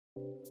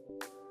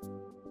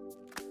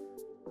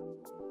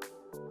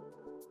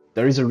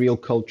There is a real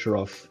culture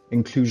of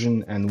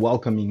inclusion and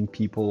welcoming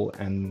people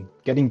and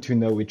getting to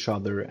know each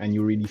other, and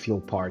you really feel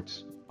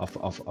part of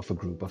a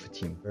group, of a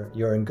team.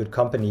 You're in good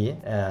company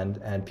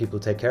and people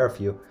take care of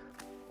you.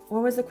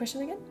 What was the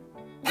question again?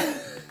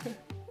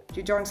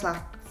 You join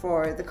Slack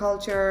for the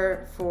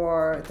culture,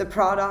 for the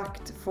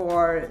product,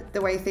 for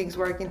the way things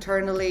work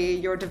internally,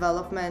 your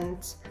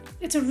development.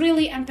 It's a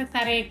really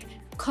empathetic,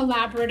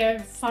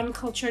 collaborative, fun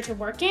culture to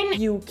work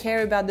in. You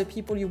care about the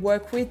people you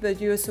work with,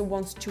 but you also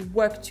want to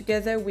work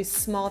together with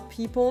smart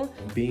people.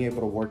 Being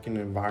able to work in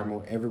an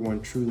environment where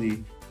everyone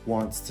truly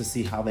wants to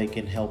see how they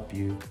can help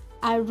you.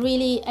 I'm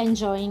really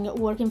enjoying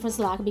working for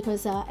Slack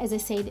because, as I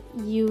said,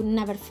 you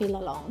never feel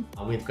alone.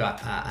 We've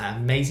got an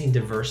amazing,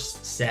 diverse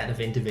set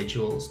of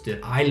individuals that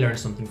I learn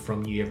something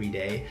from you every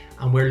day,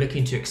 and we're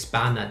looking to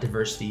expand that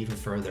diversity even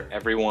further.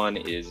 Everyone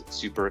is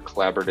super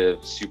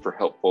collaborative, super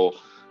helpful,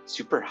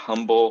 super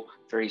humble,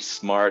 very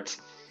smart.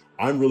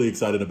 I'm really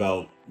excited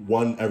about,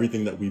 one,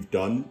 everything that we've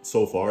done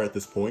so far at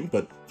this point,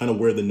 but kind of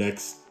where the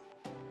next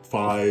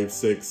 5,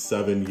 6,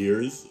 7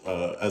 years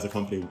as a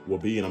company will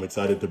be, and I'm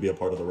excited to be a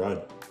part of the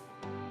ride.